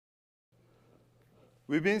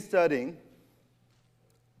We've been studying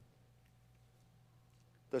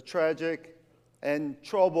the tragic and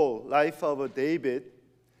troubled life of David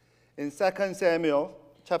in 2 Samuel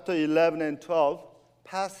chapter 11 and 12,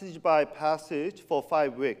 passage by passage for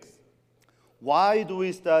 5 weeks. Why do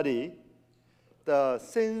we study the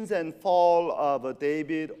sins and fall of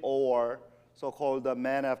David, or so-called the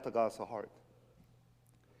man after God's heart?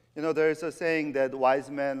 You know, there's a saying that wise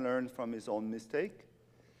man learns from his own mistake,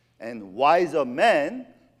 and wiser men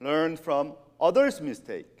learn from others'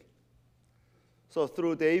 mistake. So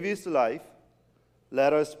through David's life,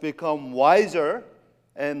 let us become wiser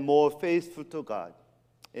and more faithful to God.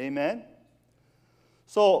 Amen?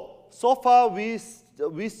 So far we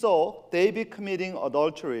saw David committing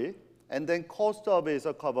adultery, and then cost of it is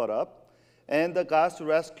covered up, and God's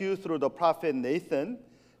rescue through the prophet Nathan,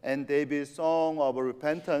 and David's song of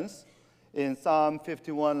repentance in Psalm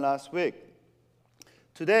 51 last week.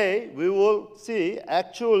 Today, we will see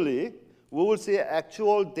actual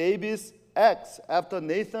David's acts after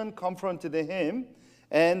Nathan confronted him,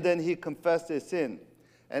 and then he confessed his sin.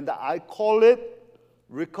 And I call it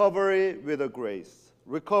recovery with a grace.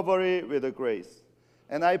 Recovery with a grace.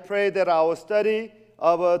 And I pray that our study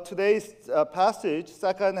of today's passage,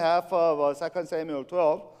 second half of 2 Samuel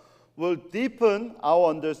 12, will deepen our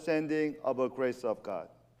understanding of the grace of God.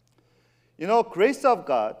 You know, grace of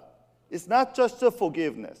God is not just a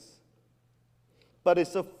forgiveness, but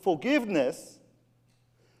it's a forgiveness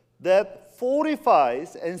that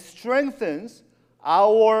fortifies and strengthens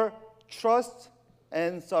our trust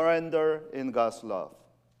and surrender in God's love.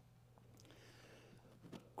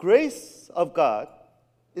 Grace of God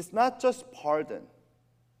is not just pardon,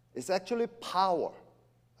 it's actually power.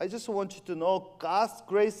 I just want you to know God's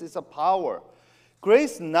grace is a power.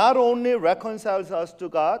 Grace not only reconciles us to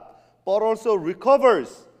God, but also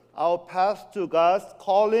recovers our path to God's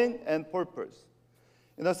calling and purpose.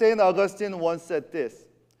 You know, St. Augustine once said this: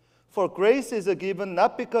 "For grace is given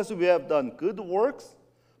not because we have done good works,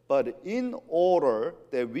 but in order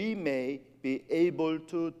that we may be able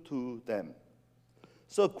to do them."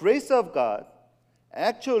 So grace of God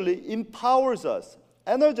actually empowers us,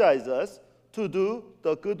 energizes us to do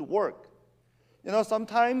the good work. You know,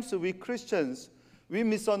 sometimes we Christians, we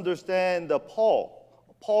misunderstand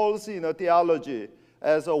Paul's theology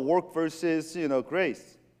as a work versus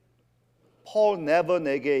grace. Paul never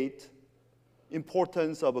negates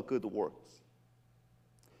importance of good works.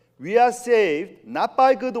 We are saved not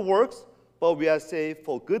by good works, but we are saved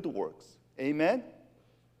for good works. Amen?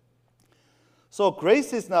 So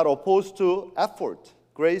grace is not opposed to effort.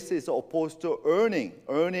 Grace is opposed to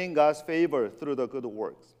earning God's favor through the good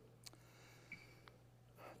works.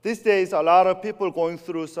 These days, a lot of people going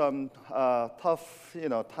through some tough,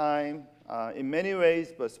 time in many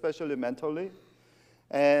ways, but especially mentally.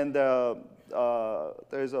 And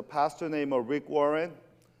there's a pastor named Rick Warren,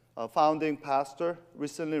 a founding pastor,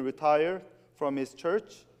 recently retired from his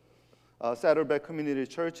church, Saddleback Community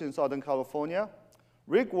Church in Southern California.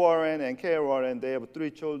 Rick Warren and Kay Warren, they have 3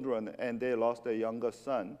 children, and they lost their youngest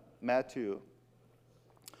son, Matthew,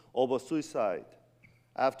 over suicide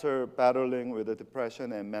after battling with the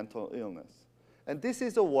depression and mental illness. And this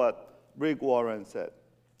is what Rick Warren said.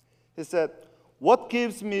 He said, "What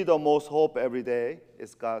gives me the most hope every day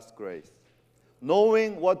is God's grace.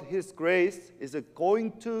 Knowing what His grace is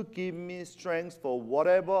going to give me strength for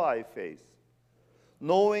whatever I face.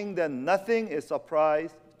 Knowing that nothing is a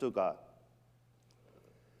surprise to God."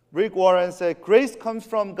 Rick Warren said, grace comes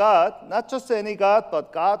from God, not just any God,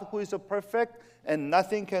 but God who is perfect, and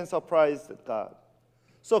nothing can surprise God.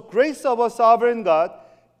 So grace of a sovereign God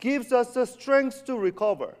gives us the strength to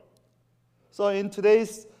recover. So in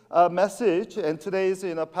today's message and today's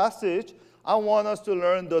passage, I want us to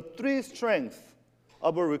learn the 3 strengths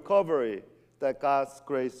of a recovery that God's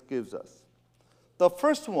grace gives us. The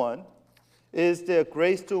first one is the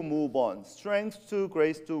grace to move on, strength to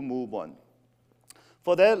grace to move on.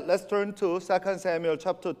 For that, let's turn to 2 Samuel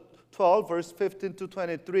chapter 12, verse 15 to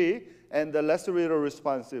 23, and let's read it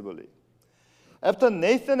responsibly. After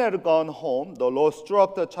Nathan had gone home, the Lord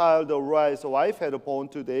struck the child Uriah's wife had born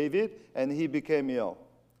to David, and he became ill.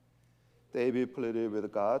 David pleaded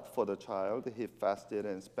with God for the child. He fasted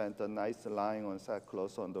and spent the night lying on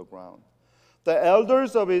sackcloth on the ground. The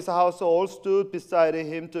elders of his household stood beside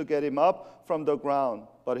him to get him up from the ground,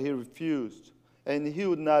 but he refused, and he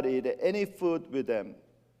would not eat any food with them.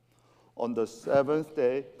 On the 7th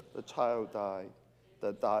day, the child died.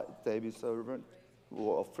 David's servants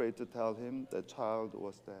were afraid to tell him the child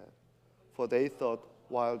was dead, for they thought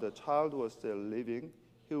while the child was still living,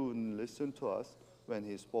 he wouldn't listen to us when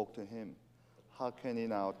he spoke to him. How can he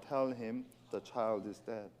now tell him the child is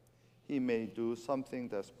dead? he may do something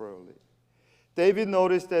desperately. David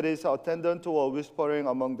noticed that his attendants were whispering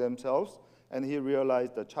among themselves, and he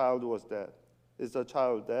realized the child was dead. Is the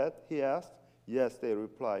child dead? He asked. Yes, they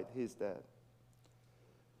replied, he's dead.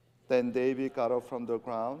 Then David got up from the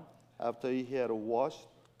ground. After he had washed,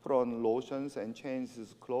 put on lotions, and changed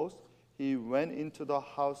his clothes, he went into the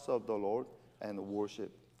house of the Lord and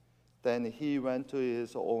worshiped. Then he went to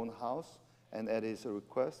his own house, and at his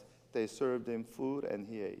request, they served him food, and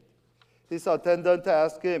he ate. His attendant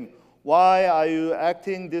asked him, "Why are you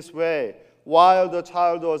acting this way? While the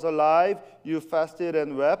child was alive, you fasted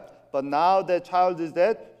and wept, but now the child is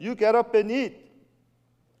dead, you get up and eat."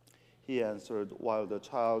 He answered, "While the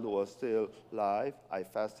child was still alive, I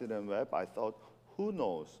fasted and wept. I thought, who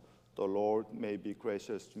knows, the Lord may be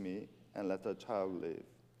gracious to me and let the child live.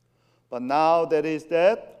 But now that he is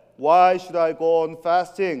dead, why should I go on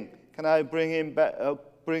fasting? Can I bring him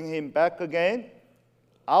back again?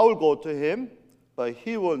 I will go to him, but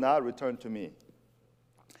he will not return to me."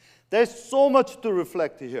 There's so much to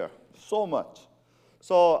reflect here, so much.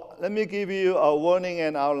 So let me give you a warning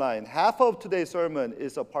and outline. Half of today's sermon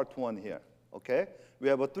is a part one here, okay? We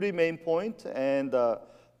have 3 main points, and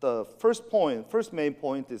the first main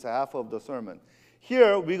point is half of the sermon.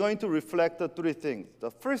 Here, we're going to reflect the 3 things. The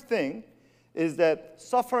first thing is that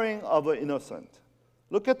suffering of an innocent.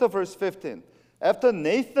 Look at the verse 15. After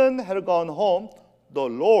Nathan had gone home, the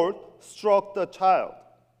Lord struck the child.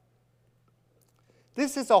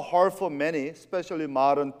 This is hard for many, especially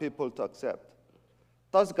modern people, to accept.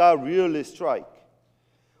 Does God really strike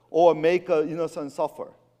or make an innocent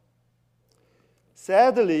suffer?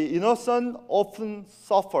 Sadly, innocent often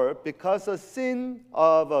suffer because of sin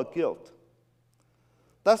of guilt.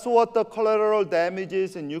 That's what the collateral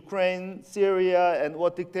damages in Ukraine, Syria, and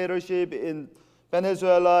what dictatorship in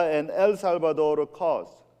Venezuela and El Salvador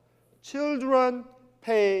caused. Children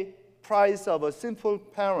pay price of a sinful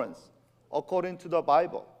parents, according to the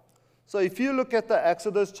Bible. So if you look at the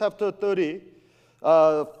Exodus chapter 30,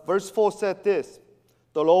 verse 4 said this: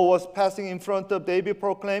 "The Lord was passing in front of David,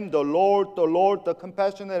 proclaimed, the Lord, the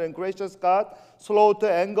compassionate and gracious God, slow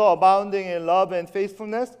to anger, abounding in love and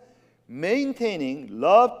faithfulness, maintaining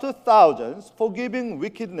love to thousands, forgiving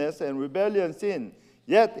wickedness and rebellion sin.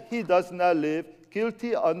 Yet he does not leave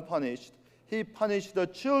guilty unpunished. He punished the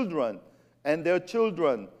children and their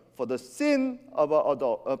children for the sin of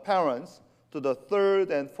our parents to the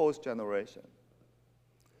 3rd and 4th generation."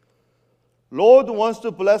 Lord wants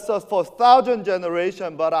to bless us for 1,000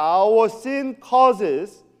 generations, but our sin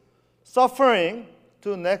causes suffering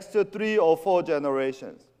to next to 3 or 4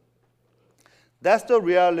 generations. That's the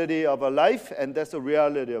reality of a life, and that's the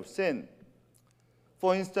reality of sin.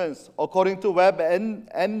 For instance, according to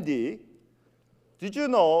WebMD, did you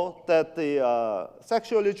know that the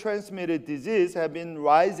sexually transmitted disease have been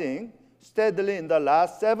rising steadily in the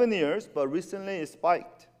last 7 years, but recently it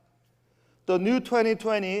spiked? The new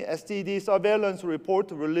 2020 STD surveillance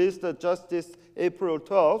report released just this April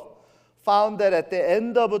 12 found that at the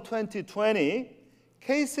end of 2020,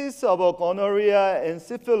 cases of gonorrhea and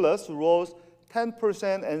syphilis rose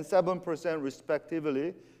 10% and 7%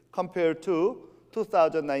 respectively compared to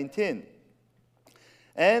 2019.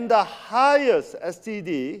 And the highest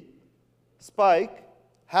STD spike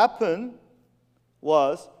happened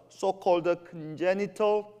was so-called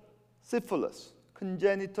congenital syphilis.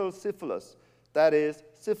 Congenital syphilis, that is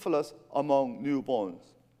syphilis among newborns.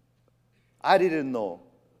 I didn't know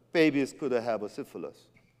babies could have a syphilis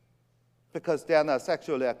because they are not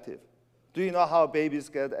sexually active. Do you know how babies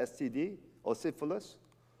get STD or syphilis?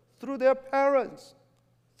 Through their parents.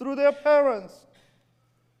 Through their parents.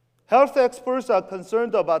 Health experts are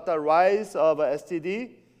concerned about the rise of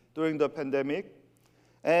STD during the pandemic,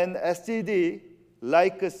 and STD,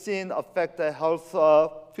 like sin, affect the health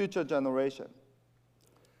of future generations.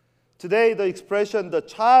 Today, the expression, "the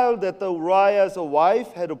child that Uriah's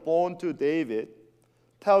wife had born to David,"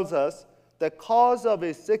 tells us the cause of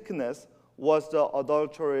his sickness was the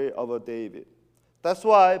adultery of David. That's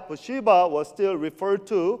why Bathsheba was still referred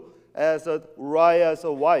to as Uriah's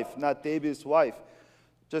wife, not David's wife.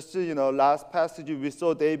 Just last passage we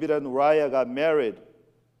saw David and Uriah got married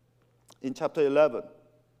in chapter 11.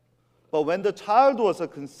 But when the child was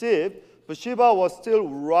conceived, Bathsheba was still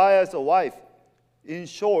Uriah's wife. In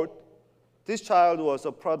short, this child was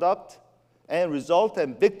a product and result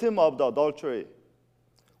and victim of the adultery.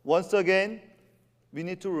 Once again, we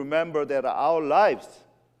need to remember that our lives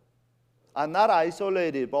are not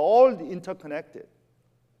isolated, but all interconnected.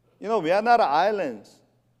 We are not islands.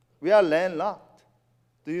 We are landlocked.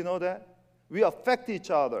 Do you know that? We affect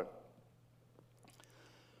each other.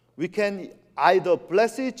 We can either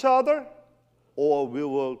bless each other or we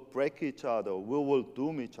will break each other, we will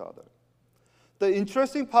doom each other. The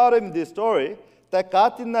interesting part in this story that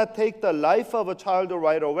God did not take the life of a child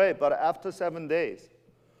right away, but after 7 days.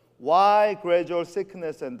 Why gradual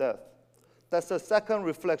sickness and death? That's the second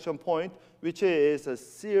reflection point, which is a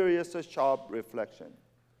serious, sharp reflection.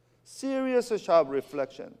 Serious, sharp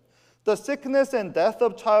reflection. The sickness and death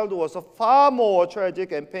of child was far more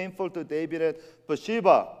tragic and painful to David and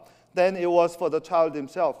Bathsheba than it was for the child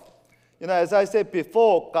himself. As I said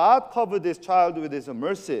before, God covered this child with His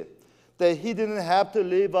mercy, that he didn't have to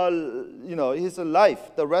live his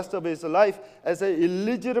life, the rest of his life, as an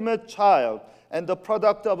illegitimate child and the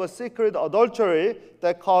product of a secret adultery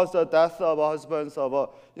that caused the death of husbands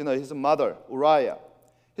of his mother, Uriah.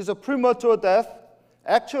 His premature death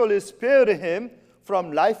actually spared him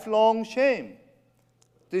from lifelong shame.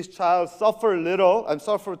 This child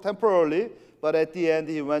suffered temporarily, but at the end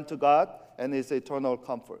he went to God and his eternal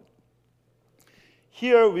comfort.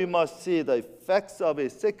 Here we must see the effects of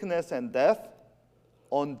his sickness and death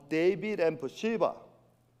on David and Bathsheba.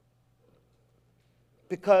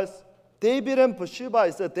 Because David and Bathsheba,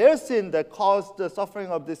 is their sin that caused the suffering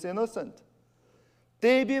of this innocent.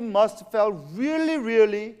 David must have felt really,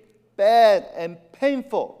 really bad and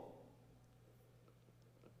painful.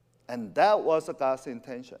 And that was God's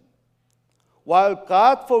intention. While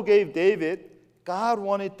God forgave David, God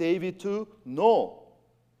wanted David to know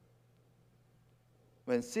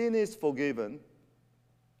when sin is forgiven,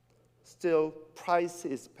 still price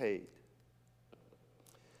is paid.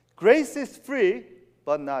 Grace is free,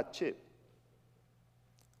 but not cheap.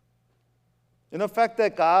 The fact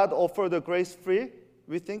that God offered the grace free,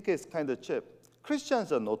 we think it's kind of cheap.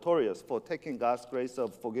 Christians are notorious for taking God's grace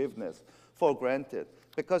of forgiveness for granted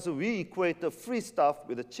because we equate the free stuff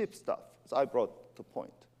with the cheap stuff. So I brought the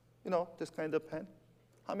point. This kind of pen.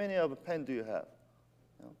 How many of a pen do you have?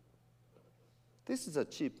 This is a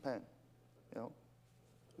cheap pen.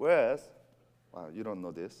 Whereas, you don't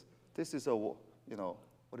know this. This is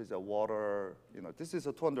what is a water? This is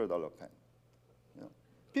a $200 pen.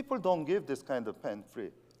 People don't give this kind of pen free.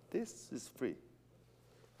 This is free.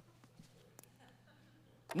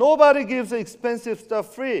 Nobody gives expensive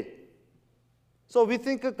stuff free. So we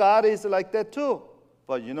think God is like that too.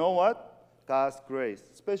 But you know what? God's grace,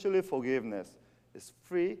 especially forgiveness, is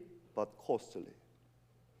free but costly.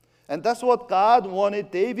 And that's what God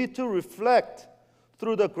wanted David to reflect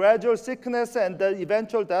through the gradual sickness and the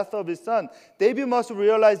eventual death of his son. David must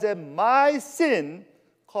realize that my sin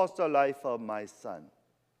cost the life of my son.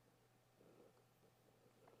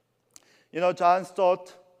 John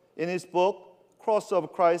Stott, in his book, Cross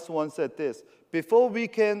of Christ, once said this: before we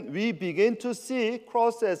begin to see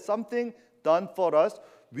cross as something done for us,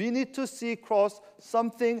 we need to see cross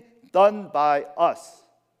something done by us.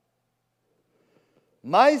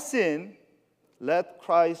 My sin led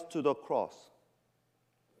Christ to the cross.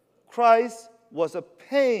 Christ was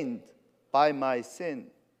pained by my sin.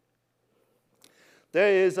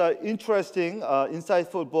 There is an interesting,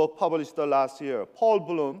 insightful book published last year. Paul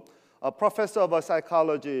Bloom, a professor of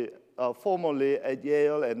psychology formerly at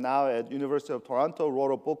Yale and now at University of Toronto,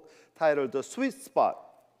 wrote a book titled The Sweet Spot.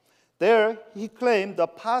 There, he claimed the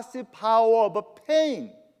positive power of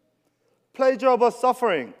pain, pleasure of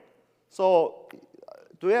suffering. So,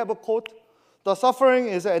 do we have a quote? The suffering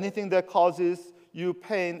is anything that causes you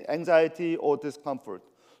pain, anxiety, or discomfort,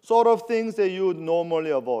 sort of things that you would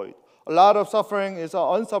normally avoid. A lot of suffering is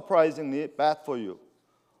unsurprisingly bad for you.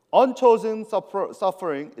 Unchosen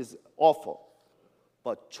suffering is awful.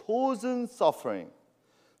 But chosen suffering,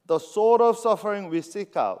 the sort of suffering we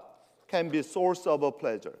seek out, can be a source of a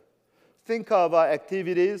pleasure. Think of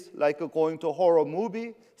activities like going to a horror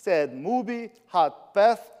movie, sad movie, hot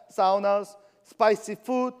bath, saunas, spicy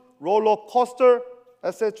food, roller coaster,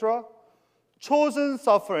 etc. Chosen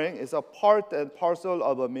suffering is a part and parcel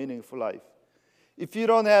of a meaningful life. If you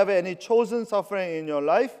don't have any chosen suffering in your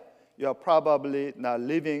life, you are probably not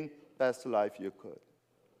living the best life you could.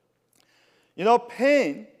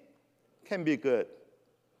 Pain can be good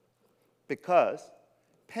because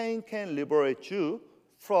pain can liberate you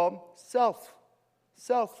from self.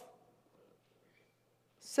 Self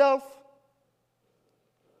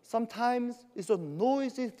sometimes is a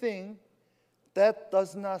noisy thing that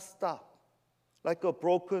does not stop, like a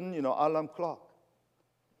broken, alarm clock.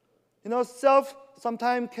 Self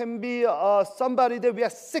sometimes can be somebody that we are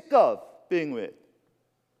sick of being with.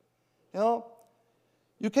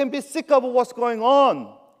 You can be sick of what's going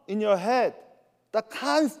on in your head. The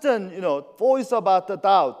constant, voice about the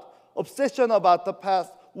doubt, obsession about the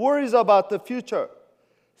past, worries about the future.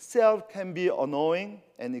 Self can be annoying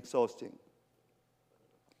and exhausting.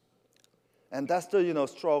 And that's the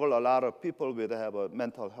struggle a lot of people with have a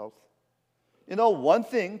mental health. One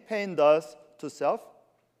thing pain does to self,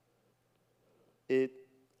 it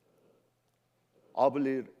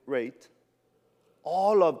obliterates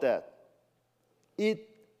all of that.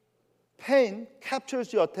 Pain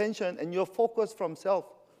captures your attention and your focus from self.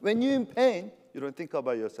 When you're in pain, you don't think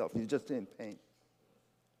about yourself. You're just in pain.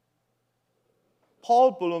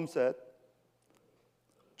 Paul Bloom said,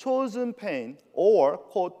 chosen pain, or,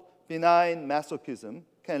 quote, benign masochism,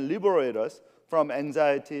 can liberate us from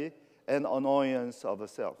anxiety and annoyance of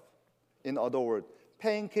self. In other words,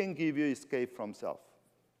 pain can give you escape from self.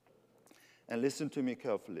 And listen to me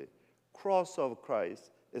carefully. Cross of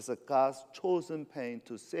Christ is a God's chosen pain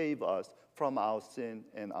to save us from our sin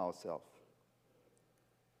and ourselves.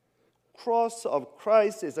 Cross of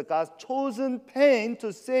Christ is a God's chosen pain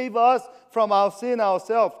to save us from our sin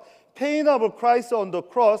ourselves. Pain of Christ on the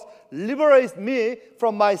cross liberates me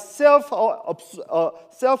from my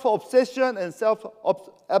self-obsession and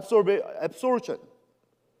self-absorption.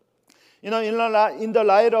 In the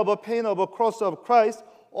light of a pain of a cross of Christ,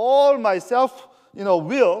 all my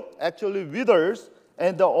will actually withers,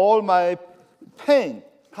 and all my pain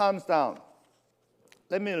calms down.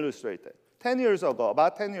 Let me illustrate that.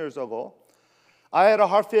 About 10 years ago, I had a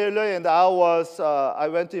heart failure, and I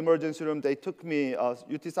went to emergency room. They took me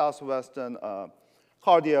UT Southwestern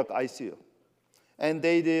cardiac ICU, and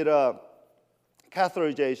they did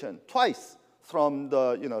catheterization twice from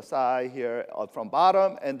the side here, from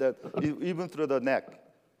bottom, and even through the neck.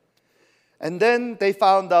 And then they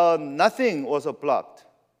found out nothing was blocked.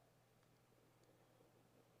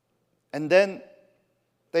 And then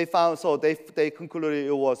they concluded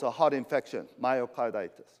it was a heart infection,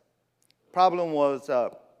 myocarditis. Problem was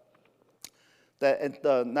that at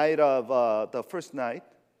the night of the first night,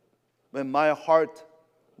 when my heart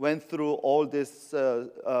went through all this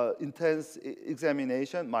intense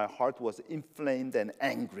examination, my heart was inflamed and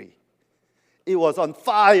angry. It was on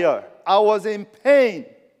fire. I was in pain.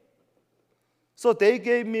 So they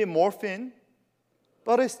gave me morphine,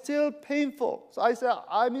 but it's still painful. So I said,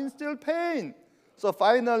 I'm in still pain. So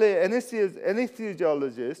finally,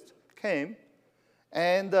 anesthesiologist came,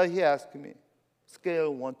 and he asked me,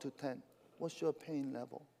 scale 1 to 10, what's your pain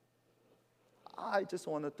level? I just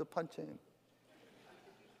wanted to punch him.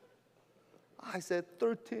 I said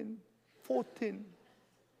 13, 14.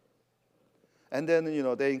 And then,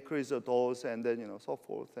 they increased the dose, and then, so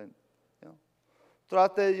forth. And,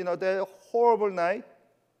 throughout that horrible night,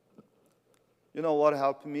 what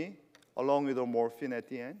helped me, along with the morphine at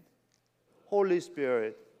the end? Holy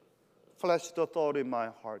Spirit flashed the thought in my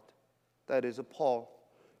heart. That is, Paul,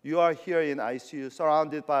 you are here in ICU,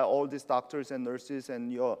 surrounded by all these doctors and nurses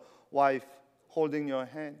and your wife holding your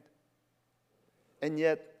hand. And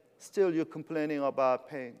yet, still you're complaining about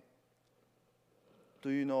pain. Do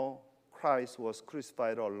you know Christ was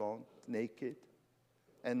crucified alone, naked,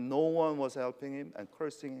 and no one was helping him and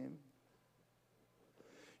cursing him?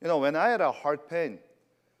 When I had a heart pain,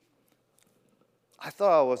 I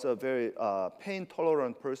thought I was a very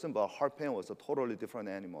pain-tolerant person, but heart pain was a totally different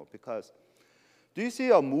animal. Because do you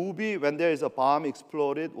see a movie when there is a bomb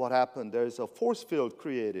exploded? What happened? There is a force field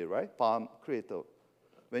created, right? Bomb created.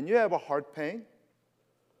 When you have a heart pain,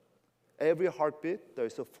 every heartbeat,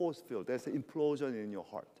 there's a force field. There's an implosion in your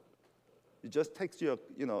heart. It just takes you,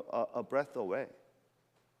 a breath away.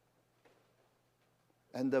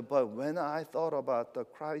 But when I thought about the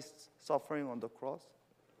Christ's suffering on the cross,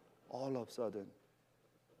 all of a sudden,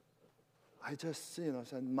 I just,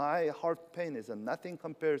 said, my heart pain is nothing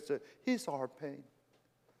compared to his heart pain.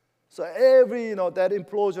 So every, that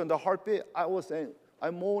implosion, the heartbeat, I was saying,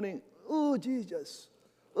 I'm moaning, oh, Jesus,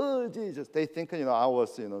 oh, Jesus. They think, I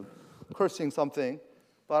was, cursing something.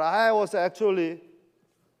 But I was actually,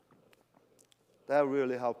 that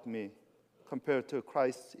really helped me. Compared to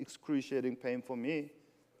Christ's excruciating pain for me,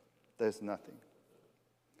 there's nothing.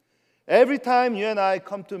 Every time you and I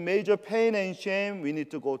come to major pain and shame, we need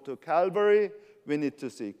to go to Calvary. We need to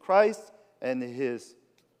see Christ and his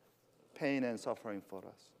pain and suffering for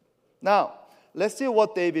us. Now, let's see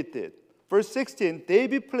what David did. Verse 16,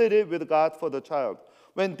 David pleaded with God for the child.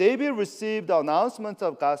 When David received the announcement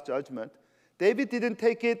of God's judgment, David didn't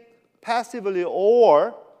take it passively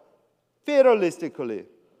or fatalistically.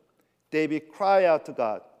 David cried out to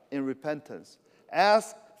God in repentance,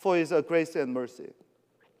 asked for his grace and mercy.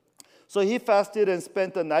 So he fasted and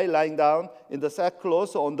spent the night lying down in the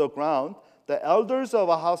sackcloth on the ground. The elders of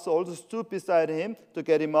a household stood beside him to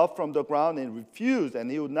get him up from the ground and refused,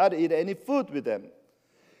 and he would not eat any food with them.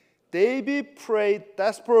 David prayed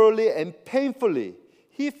desperately and painfully.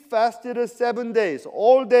 He fasted 7 days,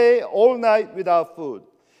 all day, all night without food.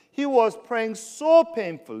 He was praying so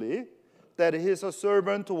painfully that his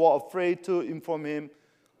servants were afraid to inform him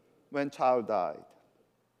when child died.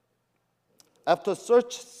 After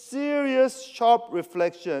such serious, sharp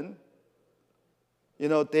reflection,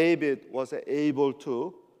 David was able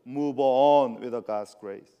to move on with God's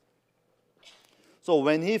grace. So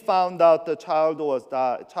when he found out the child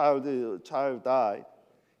died,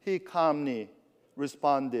 he calmly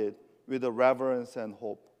responded with reverence and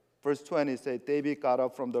hope. Verse 20 says, David got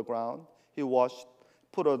up from the ground. He washed,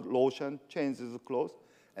 put a lotion, changed his clothes,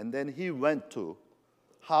 and then he went to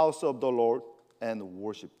house of the Lord and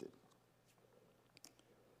worshipped it.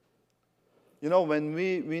 When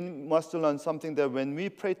we must learn something that when we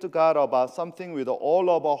pray to God about something with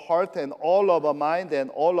all of our heart and all of our mind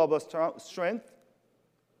and all of our strength,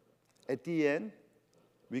 at the end,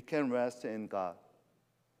 we can rest in God,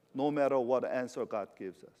 no matter what answer God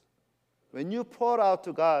gives us. When you pour out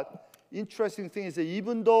to God, interesting thing is that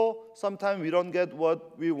even though sometimes we don't get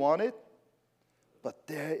what we wanted, but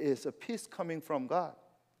there is a peace coming from God.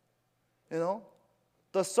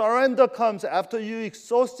 The surrender comes after you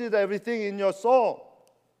exhausted everything in your soul.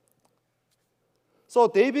 So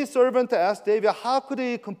David's servant asked David, how could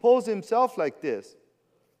he compose himself like this?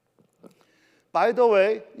 By the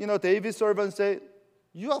way, David's servant said,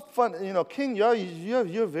 you are fun, king,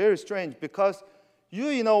 you're very strange because you,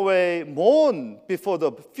 in a way, mourn before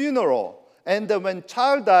the funeral. And when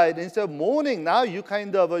child died, instead of mourning, now you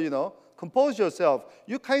kind of, compose yourself.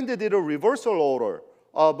 You kind of did a reversal order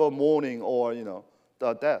of mourning or,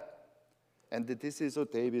 the death. And this is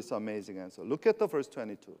David's amazing answer. Look at the verse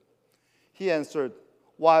 22. He answered,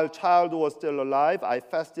 while child was still alive, I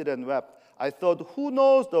fasted and wept. I thought, who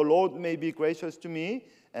knows, the Lord may be gracious to me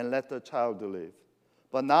and let the child live.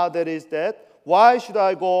 But now that he's dead, why should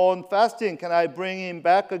I go on fasting? Can I bring him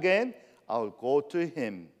back again? I will go to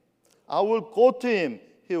him. I will go to him.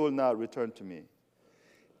 He will not return to me.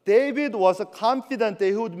 David was confident that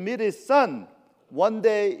he would meet his son one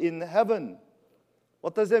day in heaven.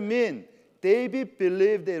 What does that mean? David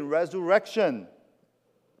believed in resurrection.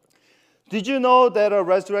 Did you know that a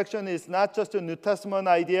resurrection is not just a New Testament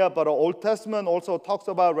idea, but the Old Testament also talks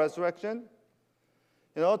about resurrection?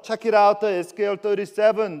 Check it out, Ezekiel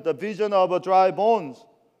 37, the vision of dry bones.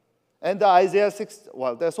 And Isaiah 6,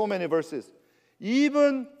 there's so many verses.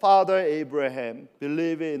 Even Father Abraham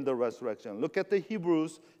believed in the resurrection. Look at the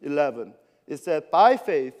Hebrews 11. It said, by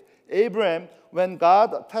faith, Abraham, when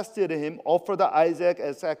God tested him, offered Isaac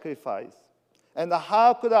as sacrifice. And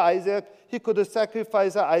how could he could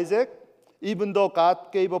sacrifice Isaac? Even though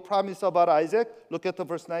God gave a promise about Isaac, look at the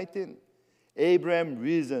verse 19. Abraham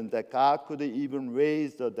reasoned that God could even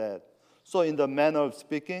raise the dead. So in the manner of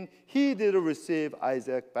speaking, he did receive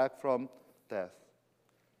Isaac back from death.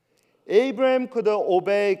 Abraham could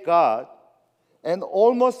obey God and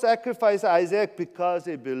almost sacrifice Isaac because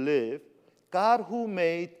he believed God who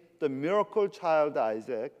made the miracle child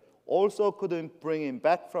Isaac also couldn't bring him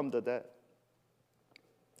back from the dead.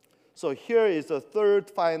 So here is the third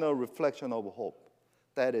final reflection of hope.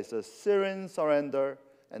 That is a serene surrender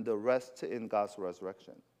and the rest in God's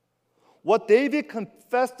resurrection. What David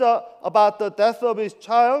confessed about the death of his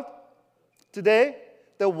child today,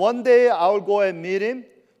 that one day I'll go and meet him.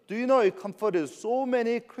 Do you know it comforted so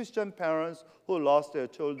many Christian parents who lost their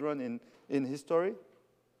children in history?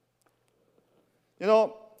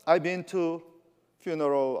 I've been to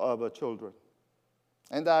funeral of children.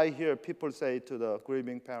 And I hear people say to the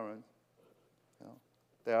grieving parents,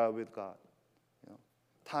 they are with God.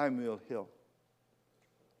 Time will heal.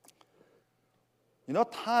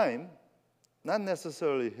 Time not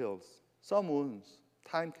necessarily heals. Some wounds,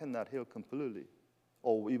 time cannot heal completely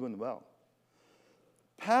or even well.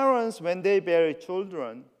 Parents, when they bury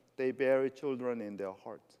children in their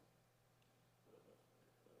heart.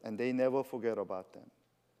 And they never forget about them.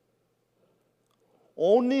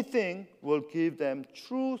 Only thing will give them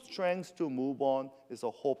true strength to move on is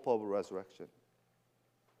a hope of resurrection.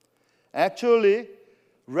 Actually,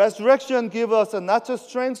 resurrection gives us not just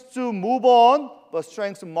strength to move on, but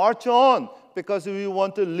strength to march on, because we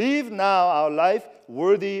want to live now our life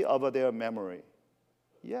worthy of their memory.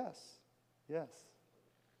 Yes.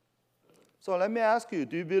 So let me ask you,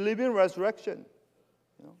 do you believe in resurrection?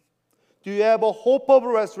 Do you have a hope of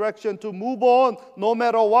resurrection to move on no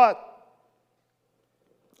matter what?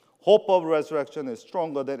 Hope of resurrection is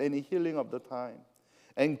stronger than any healing of the time.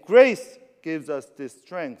 And grace gives us this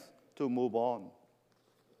strength to move on.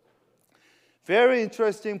 Very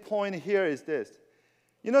interesting point here is this.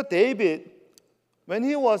 David, when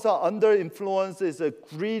he was under influence is a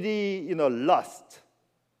greedy, lust,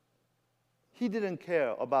 he didn't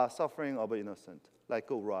care about suffering of an innocent, like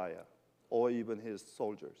Uriah. or even his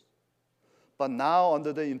soldiers. But now,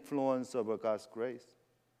 under the influence of God's grace,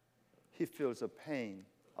 he feels the pain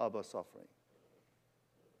of a suffering.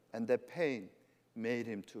 And that pain made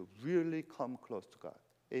him to really come close to God.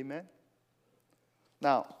 Amen?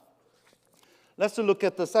 Now, let's look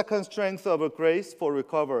at the second strength of grace for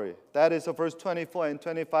recovery. That is verse 24 and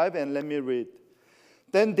 25, and let me read.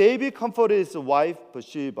 Then David comforted his wife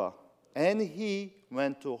Bathsheba, and he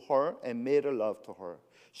went to her and made love to her.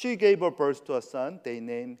 She gave birth to a son. They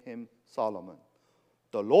named him Solomon.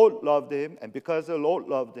 The Lord loved him, and because the Lord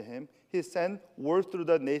loved him, he sent word through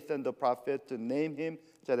Nathan the prophet to name him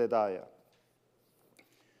Jedediah.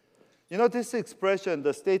 You know, this expression,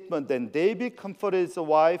 the statement, then David comforted his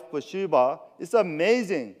wife Bathsheba, is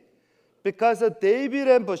amazing because David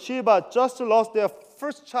and Bathsheba just lost their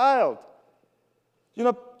first child, you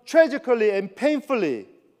know, tragically and painfully.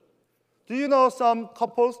 Do you know some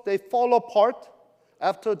couples, they fall apart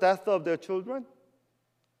after death of their children?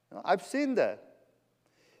 I've seen that.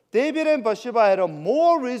 David and Bathsheba had a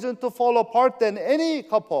more reason to fall apart than any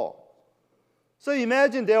couple. So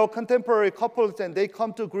imagine they are contemporary couples and they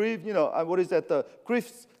come to grief, the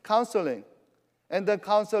grief counseling. And the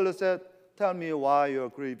counselor said, tell me why you're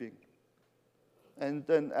grieving. And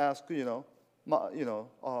then ask,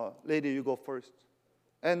 lady, you go first.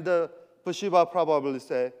 And Bathsheba probably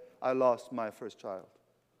say, I lost my first child.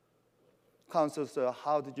 Counselor said,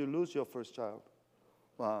 how did you lose your first child?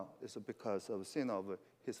 Well, it's because of the sin of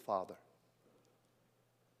his father.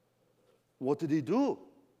 What did he do?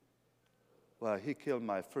 Well, he killed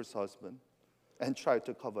my first husband and tried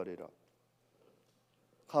to cover it up.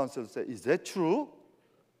 Counselor said, is that true?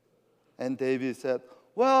 And David said,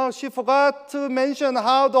 well, she forgot to mention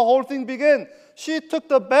how the whole thing began. She took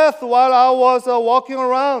the bath while I was walking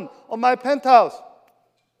around on my penthouse.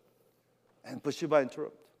 And Bathsheba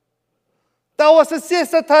interrupted. That was a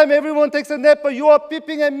siesta time. Everyone takes a nap, but you are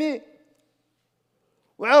peeping at me.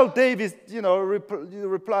 Well, David,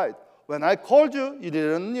 replied, when I called you, you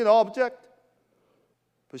didn't, object.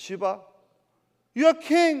 Bathsheba, you're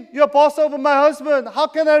king. You're boss over my husband. How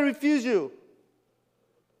can I refuse you?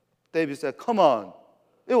 David said, come on.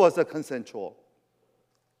 It was a consensual.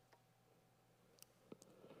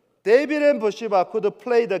 David and Bathsheba could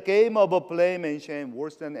play the game of blame and shame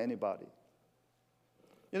worse than anybody.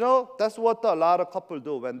 You know, that's what a lot of couples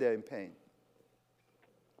do when they're in pain.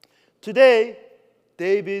 Today,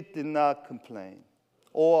 David did not complain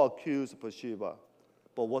or accuse Bathsheba.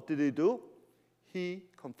 But what did he do? He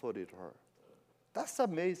comforted her. That's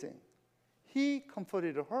amazing. He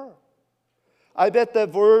comforted her. I bet that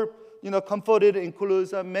verb, comforted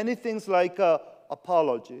includes many things like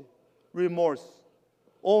apology, remorse,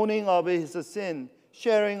 owning of his sin,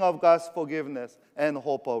 sharing of God's forgiveness, and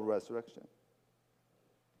hope of resurrection.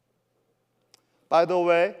 By the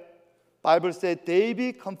way, Bible says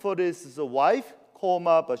David comforted his wife,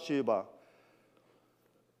 Bathsheba.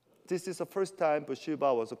 This is the first time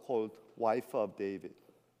Bathsheba was called wife of David.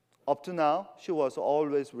 Up to now, she was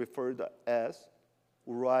always referred as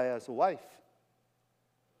Uriah's wife.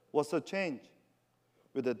 What's the change?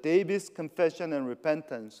 With David's confession and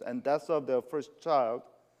repentance and death of their first child,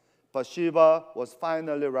 Bathsheba was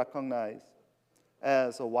finally recognized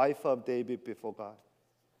as a wife of David before God.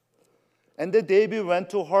 And then David went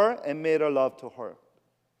to her and made love to her.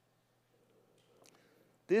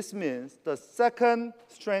 This means the second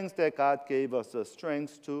strength that God gave us, the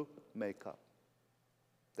strength to make up.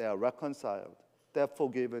 They are reconciled. They have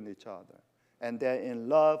forgiven each other. And they're in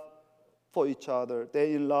love for each other. They're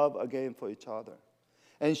in love again for each other.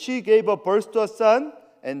 And she gave birth to a son,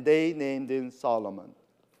 and they named him Solomon.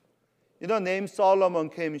 Name Solomon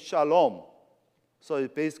came Shalom. So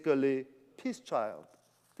it's basically peace child.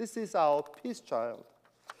 This is our peace child.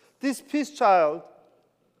 This peace child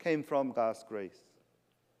came from God's grace.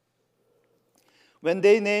 When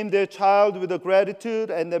they named their child with the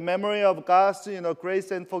gratitude and the memory of God's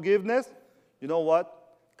grace and forgiveness, you know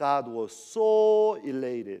what? God was so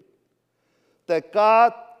elated. That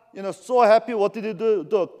God, so happy. What did he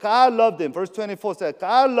do? God loved him. Verse 24 said,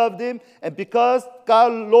 God loved him, and because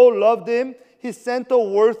Lord loved him, he sent a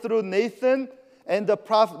word through Nathan, and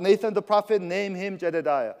Nathan the prophet named him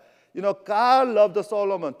Jedediah. God loved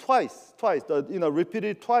Solomon twice,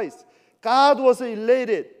 repeated twice. God was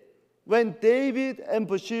elated when David and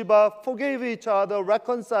Bathsheba forgave each other,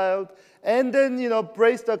 reconciled, and then,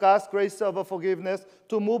 embraced the God's grace of forgiveness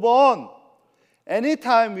to move on.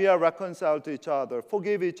 Anytime we are reconciled to each other,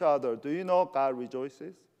 forgive each other, do you know God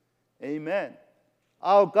rejoices? Amen.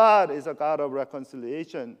 Our God is a God of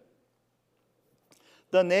reconciliation.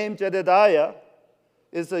 The name Jedediah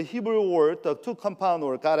is a Hebrew word, the two compound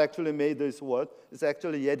word. God actually made this word. It's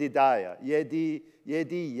actually Yedidiah. Yedi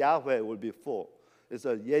Yahweh will be full. It's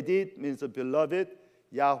a Yedid means a beloved.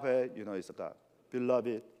 Yahweh, is a God,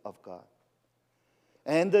 beloved of God.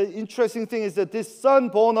 And the interesting thing is that this son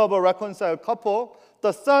born of a reconciled couple,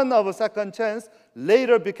 the son of a second chance,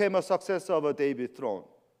 later became a successor of a David's throne.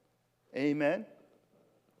 Amen.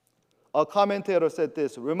 A commentator said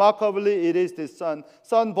this: remarkably, it is this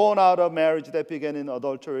son born out of marriage that began in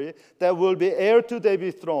adultery, that will be heir to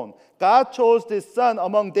David's throne. God chose this son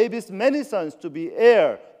among David's many sons to be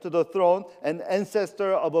heir to the throne and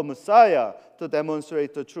ancestor of a Messiah, to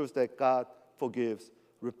demonstrate the truth that God forgives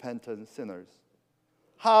repentant sinners.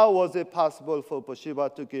 How was it possible for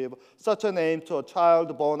Bathsheba to give such a name to a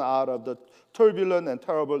child born out of the turbulent and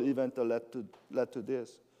terrible event that led to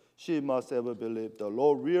this? She must have believed the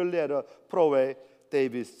Lord really had put away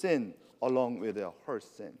David's sin along with her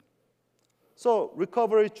sin. So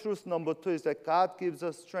recovery truth number 2 is that God gives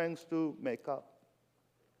us strength to make up.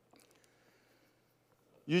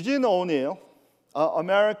 Eugene O'Neill, an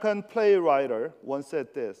American playwright, once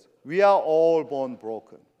said this: we are all born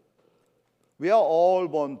broken. We are all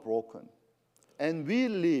born broken. And we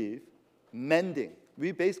live mending.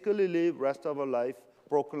 We basically live rest of our life,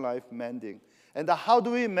 broken life, mending. And how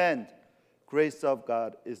do we mend? Grace of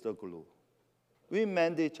God is the glue. We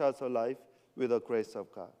mend each other's life with the grace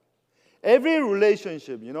of God. Every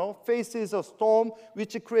relationship, faces a storm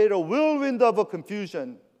which creates a whirlwind of a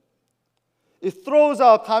confusion. It throws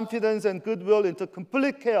our confidence and goodwill into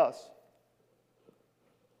complete chaos.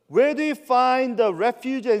 Where do you find the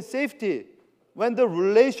refuge and safety when the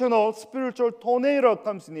relational, spiritual tornado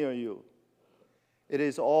comes near you? It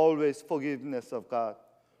is always forgiveness of God,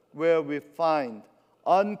 where we find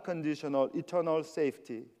unconditional, eternal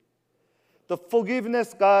safety. The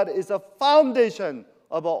forgiveness God is a foundation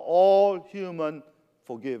of all human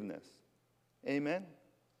forgiveness. Amen?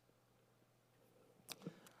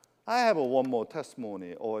 I have one more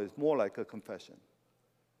testimony, or it's more like a confession.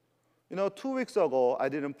 2 weeks ago, I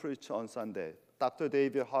didn't preach on Sunday. Dr.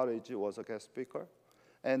 David Harridge was a guest speaker.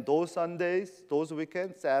 And those Sundays, those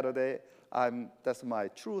weekends, Saturday, that's my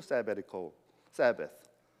true Sabbath.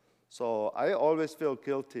 So I always feel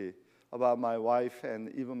guilty about my wife and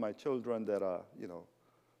even my children that are,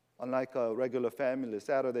 unlike a regular family,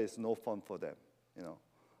 Saturday is no fun for them.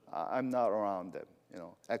 I'm not around them.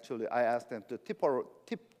 Actually, I ask them to tip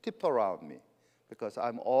around me because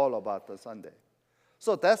I'm all about the Sunday.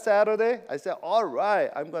 So that Saturday, I said, all right,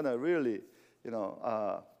 I'm going to really,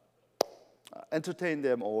 entertain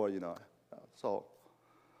them or, So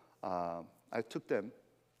I took them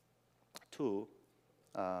to,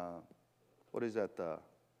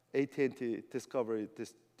 AT&T Discovery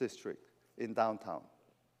District in downtown.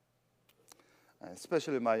 And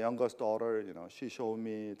especially my youngest daughter, she showed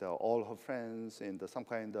me all her friends in some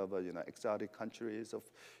kind of, exotic countries of,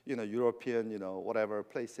 European, whatever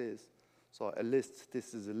places. So at least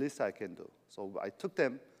this is the least I can do. So I took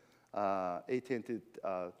them AT&T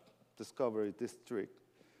Discovery District,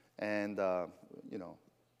 and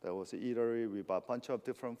there was an eatery. We bought a bunch of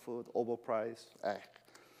different food, overpriced.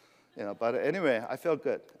 But anyway, I felt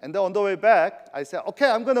good. And then on the way back, I said, okay,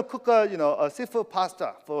 I'm going to cook a seafood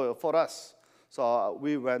pasta for us. So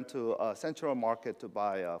we went to Central Market to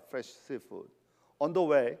buy fresh seafood. On the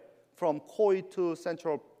way, from Koi to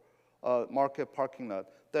Central Market parking lot,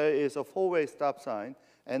 there is a 4-way stop sign,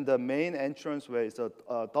 and the main entranceway is a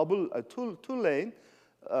two-lane.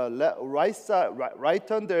 Right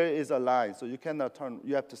turn, there is a line, so you cannot turn.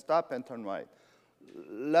 You have to stop and turn right.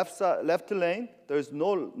 Left lane, there is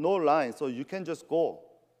no line, so you can just go.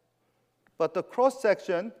 But the cross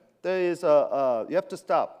section, there is you have to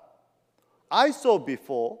stop. I saw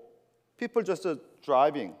before people just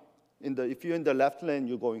driving. If you're in the left lane,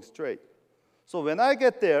 you're going straight. So when I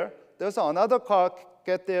get there, there's another car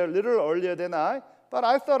get there a little earlier than I, but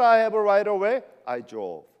I thought I have a right of way. I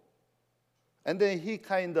drove. And then he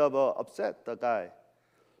kind of upset the guy.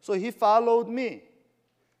 So he followed me.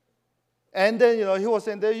 And then, he was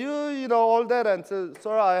saying that, all that, and said,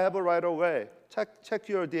 sir, I have a right of way. Check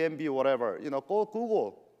your DMV, whatever. Go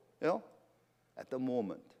Google, At the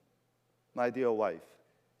moment, my dear wife,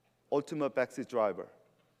 ultimate backseat driver,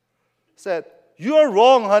 said, you're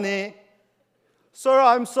wrong, honey. Sir,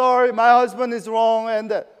 I'm sorry, my husband is wrong.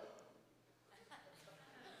 And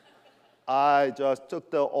I just took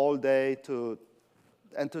the all day to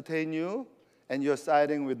entertain you, and you're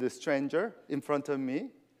siding with this stranger in front of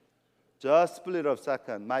me. Just split of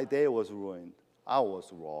second, my day was ruined. I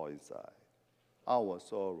was raw inside. I was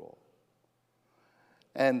so raw.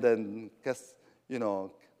 And then,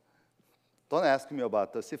 don't ask me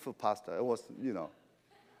about the seafood pasta. It was,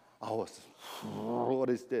 I was, what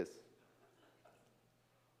is this?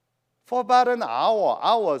 For about an hour,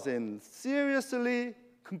 I was in seriously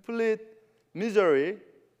complete misery.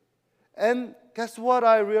 And guess what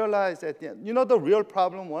I realized at the end? You know the real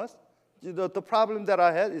problem was? The problem that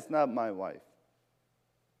I had is not my wife.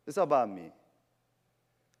 It's about me.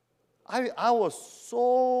 I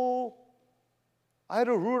had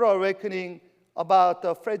a rude awakening about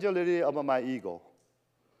the fragility of my ego.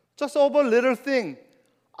 Just over a little thing,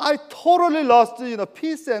 I totally lost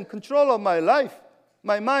peace and control of my life,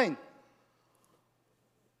 my mind.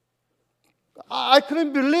 I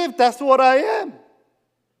couldn't believe that's what I am.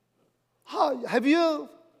 Have you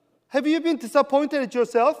been disappointed at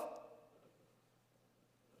yourself?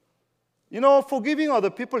 Forgiving other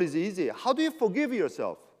people is easy. How do you forgive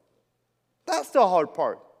yourself? That's the hard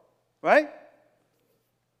part, right?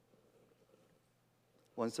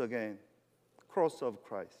 Once again, cross of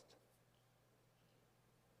Christ.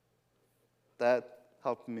 That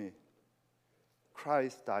helped me.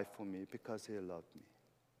 Christ died for me because he loved me.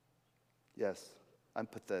 Yes, I'm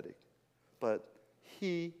pathetic, but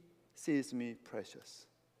he sees me precious.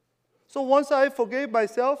 So once I forgave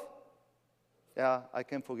myself, I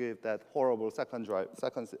can forgive that horrible second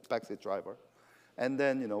backseat driver. And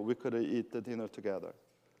then, we could eat the dinner together.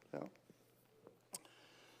 Yeah.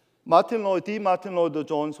 Martin Lloyd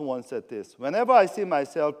Jones once said this: whenever I see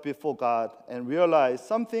myself before God and realize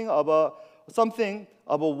something about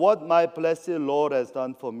what my blessed Lord has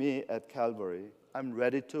done for me at Calvary, I'm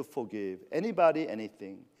ready to forgive anybody,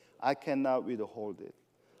 anything. I cannot withhold it.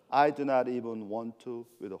 I do not even want to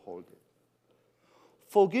withhold it.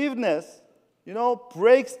 Forgiveness,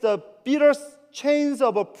 breaks the bitter chains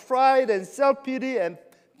of pride and self-pity and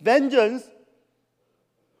vengeance,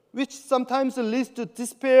 which sometimes leads to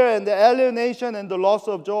despair and the alienation and the loss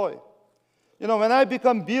of joy. When I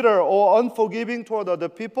become bitter or unforgiving toward other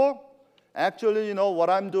people, actually, what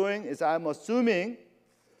I'm doing is I'm assuming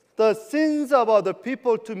the sins of other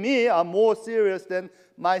people to me are more serious than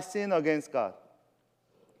my sin against God.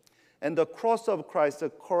 And the cross of Christ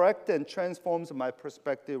corrects and transforms my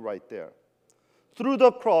perspective right there. Through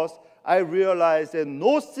the cross, I realize that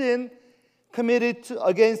no sin committed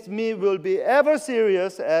against me will be ever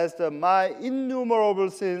serious as my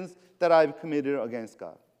innumerable sins that I've committed against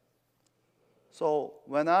God. So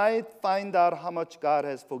when I find out how much God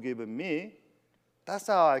has forgiven me, that's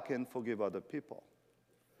how I can forgive other people.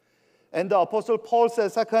 And the Apostle Paul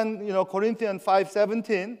says, 2 Corinthians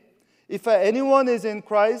 5:17, if anyone is in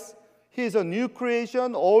Christ, he is a new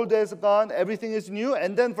creation, old is gone, everything is new.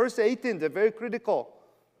 And then verse 18, they're very critical.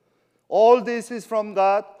 All this is from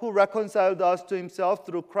God who reconciled us to himself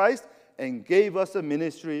through Christ and gave us a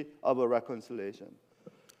ministry of a reconciliation.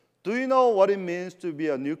 Do you know what it means to be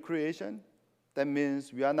a new creation? That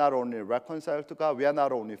means we are not only reconciled to God, we are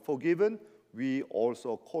not only forgiven, we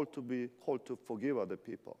also called to forgive other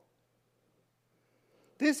people.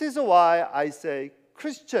 This is why I say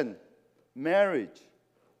Christian marriage.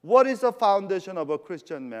 What is the foundation of a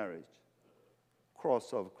Christian marriage?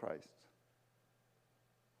 Cross of Christ.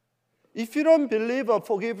 If you don't believe in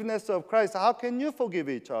forgiveness of Christ, how can you forgive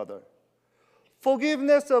each other?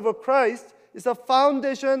 Forgiveness of Christ is a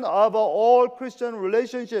foundation of all Christian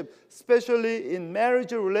relationship, especially in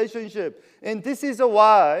marriage relationship. And this is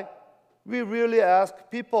why we really ask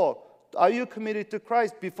people, are you committed to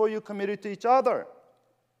Christ before you committed to each other?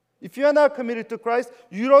 If you are not committed to Christ,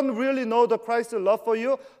 you don't really know the Christ's love for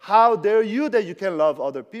you. How dare you that you can love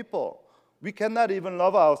other people? We cannot even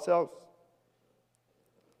love ourselves.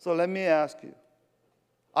 So let me ask you,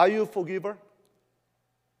 are you a forgiver?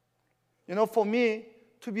 For me,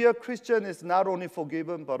 to be a Christian is not only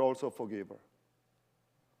forgiven, but also forgiver.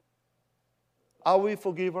 Are we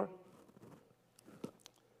forgiver?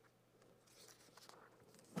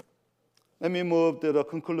 Let me move to the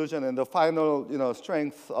conclusion and the final,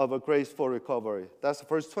 strength of a graceful recovery. That's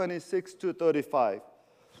verse 26 to 35.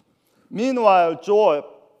 Meanwhile,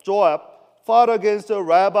 Joab fought against the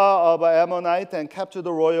rabbi of Ammonite and captured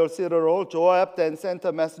the royal citadel. Joab then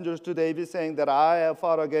sent messengers to David saying that I have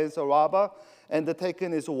fought against the rabbi and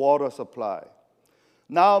taken his water supply.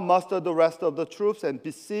 Now muster the rest of the troops and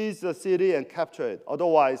besiege the city and capture it.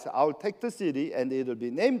 Otherwise, I will take the city and it will be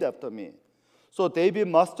named after me. So David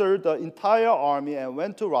mustered the entire army and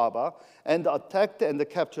went to Rabbah and attacked and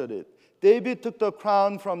captured it. David took the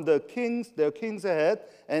crown from their king's head,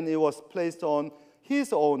 and it was placed on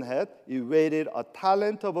his own head. It weighed a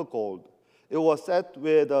talent of gold. It was set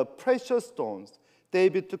with precious stones.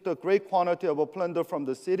 David took the great quantity of plunder from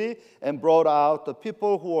the city and brought out the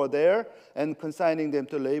people who were there, and consigning them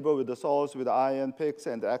to labor with the saws, with iron picks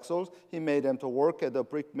and axles, he made them to work at the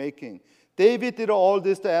brick making. David did all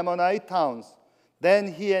this to Ammonite towns.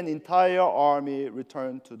 Then he and entire army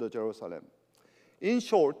returned to the Jerusalem. In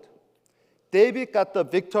short, David got the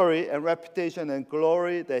victory and reputation and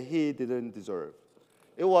glory that he didn't deserve.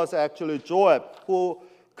 It was actually Joab who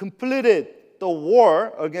completed the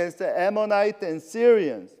war against the Ammonites and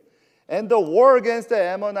Syrians. And the war against the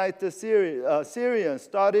Ammonite Syrians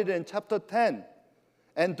started in chapter 10.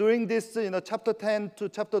 And during this, chapter 10 to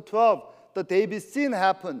chapter 12, the David scene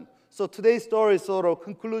happened. So today's story is sort of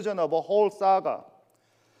conclusion of a whole saga.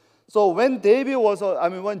 So when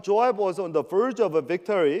Joab was on the verge of a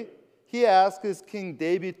victory, he asked his king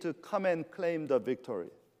David to come and claim the victory.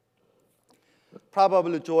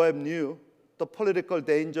 Probably Joab knew the political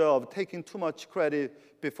danger of taking too much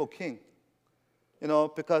credit before king.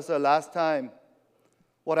 Because last time,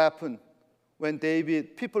 what happened? When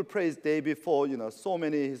people praised David for, so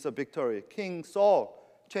many his victory. King Saul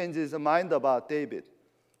changed his mind about David.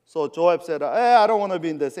 So Joab said, I don't want to be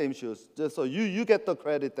in the same shoes. Just so you get the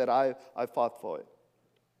credit that I fought for it.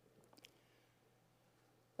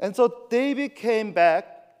 And so David came back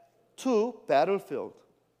to battlefield.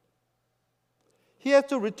 He had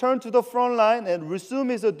to return to the front line and resume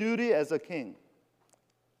his duty as a king.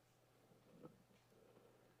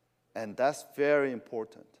 And that's very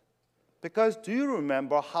important. Because do you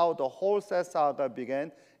remember how the whole saga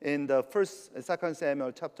began in the 2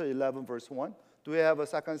 Samuel chapter 11, verse 1? Do we have a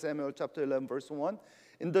 2 Samuel chapter 11, verse 1?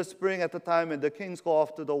 In the spring at the time when the kings go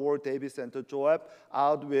off to the war, David sent Joab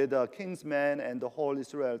out with the king's men and the whole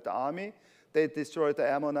Israel army. They destroyed the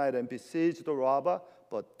Ammonite and besieged the Rabbah,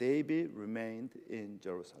 but David remained in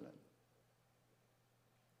Jerusalem.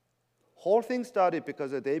 Whole thing started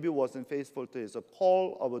because David wasn't faithful to his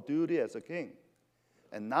call of a duty as a king.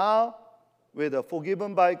 And now, with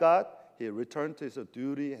forgiven by God, he returned to his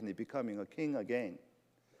duty and he becoming a king again.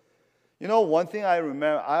 One thing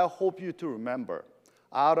I hope you to remember,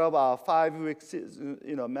 out of our 5-week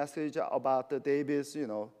message about the David's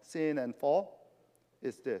sin and fall,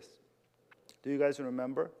 is this. Do you guys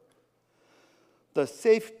remember? The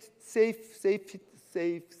safe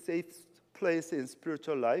place in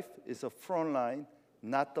spiritual life is a front line,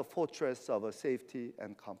 not the fortress of a safety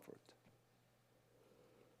and comfort.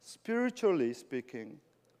 Spiritually speaking,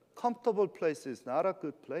 comfortable place is not a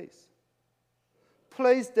good place.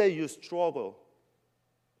 Place that you struggle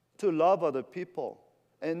to love other people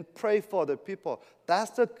and pray for the people.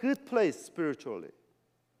 That's a good place spiritually.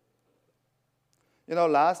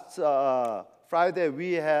 Last Friday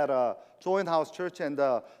we had a joint house church and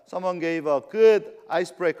someone gave a good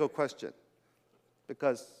icebreaker question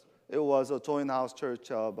because it was a joint house church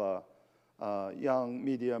of young,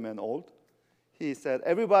 medium, and old. He said,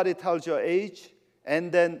 everybody tells your age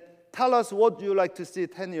and then tell us what you like to see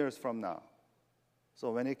 10 years from now.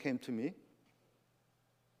 So when he came to me,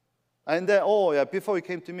 and then, before he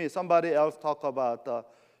came to me, somebody else talked about,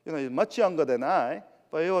 he's much younger than I,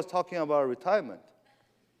 but he was talking about retirement.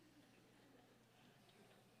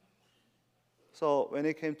 So when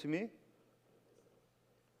he came to me,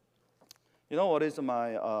 what is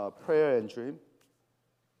my prayer and dream?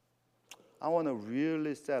 I want to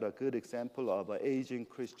really set a good example of an aging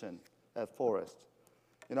Christian at Forest.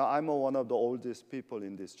 I'm one of the oldest people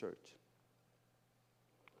in this church.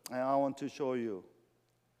 And I want to show you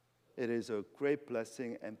it is a great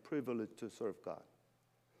blessing and privilege to serve God.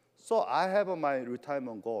 So I have my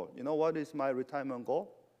retirement goal. You know what is my retirement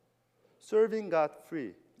goal? Serving God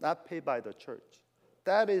free, not paid by the church.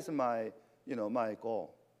 That is my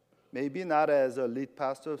goal. Maybe not as a lead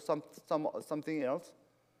pastor, something else.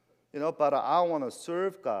 But I want to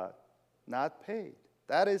serve God, not paid.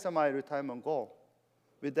 That is my retirement goal.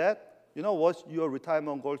 With that, what your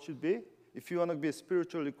retirement goal should be? If you want to be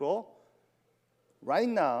spiritually grow, right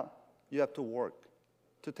now, you have to work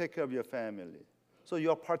to take care of your family. So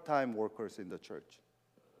you're part-time workers in the church.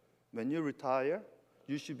 When you retire,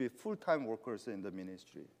 you should be full-time workers in the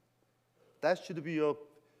ministry. That should be your,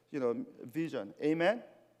 vision. Amen?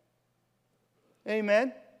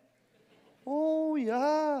 Amen? Oh,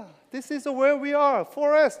 yeah. This is where we are.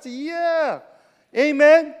 Forest, yeah.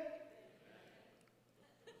 Amen?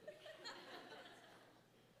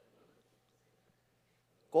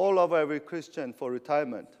 Goal of every Christian for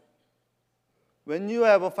retirement. When you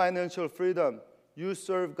have a financial freedom, you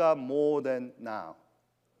serve God more than now.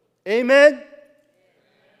 Amen?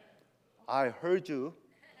 I heard you.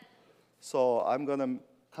 So I'm going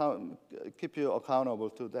to keep you accountable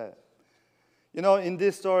to that. In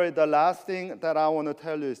this story, the last thing that I want to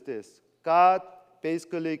tell you is this. God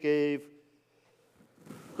basically gave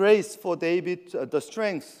grace for David, the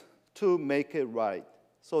strength to make it right.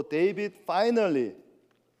 So David finally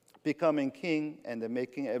becoming king and then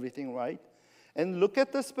making everything right. And look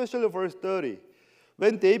at especially verse 30.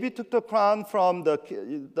 When David took the crown from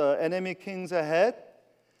the enemy king's head,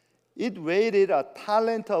 it weighed a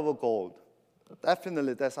talent of gold.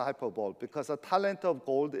 Definitely that's a hyperbole, because a talent of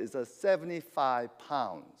gold is 75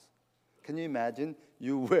 pounds. Can you imagine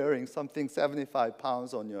you wearing something 75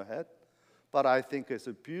 pounds on your head? But I think it's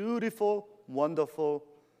a beautiful, wonderful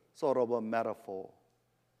sort of a metaphor.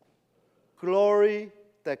 Glory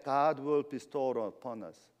that God will bestow upon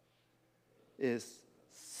us is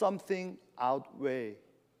something outweigh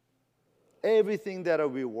everything that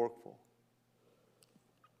we work for.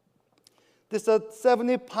 This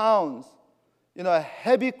 70 pounds, a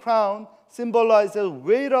heavy crown symbolizes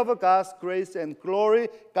weight of God's grace and glory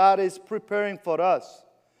God is preparing for us.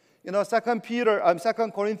 2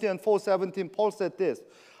 Corinthians 4:17, Paul said this: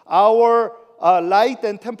 our light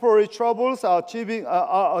and temporary troubles are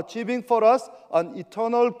achieving for us an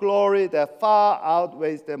eternal glory that far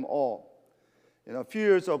outweighs them all. A few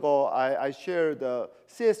years ago, I shared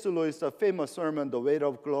C.S. Lewis' famous sermon, The Weight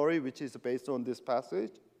of Glory, which is based on this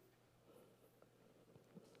passage.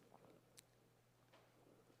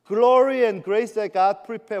 Glory and grace that God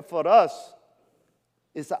prepared for us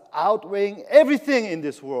is outweighing everything in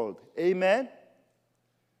this world. Amen?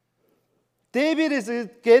 David is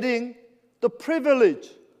getting the privilege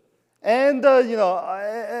and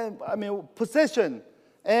possession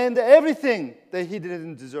and everything that he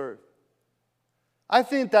didn't deserve. I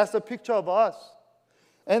think that's a picture of us.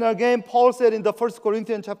 And again, Paul said in the 1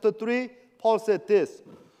 Corinthians chapter 3, Paul said this: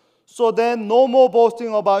 so then no more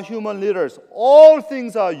boasting about human leaders. All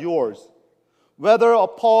things are yours. Whether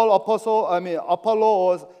Apollo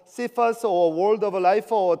or Cephas or world of life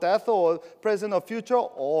or death or present or future,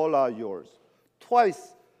 all are yours.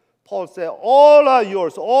 Twice, Paul said, all are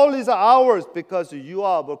yours. All is ours because you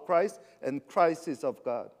are of Christ and Christ is of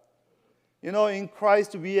God. In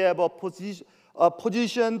Christ we have a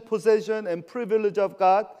position, possession, and privilege of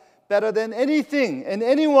God better than anything and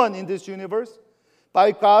anyone in this universe.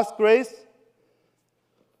 By God's grace,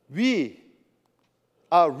 we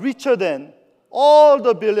are richer than all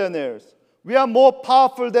the billionaires. We are more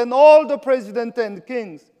powerful than all the presidents and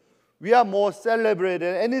kings. We are more celebrated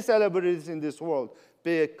than any celebrities in this world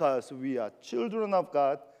because we are children of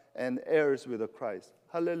God and heirs with Christ.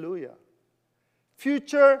 Hallelujah.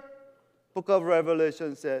 Future book of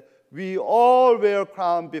Revelation said, we all wear a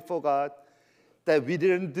crown before God that we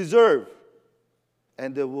didn't deserve.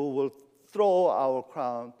 And we will throw our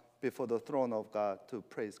crown before the throne of God to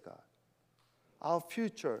praise God. Our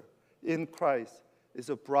future in Christ is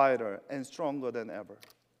brighter and stronger than ever.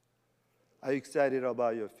 Are you excited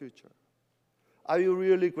about your future? Are you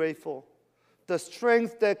really grateful? The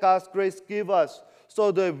strength that God's grace gives us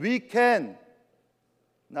so that we can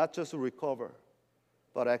not just recover,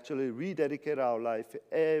 but actually rededicate our life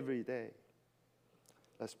every day.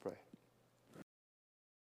 Let's pray.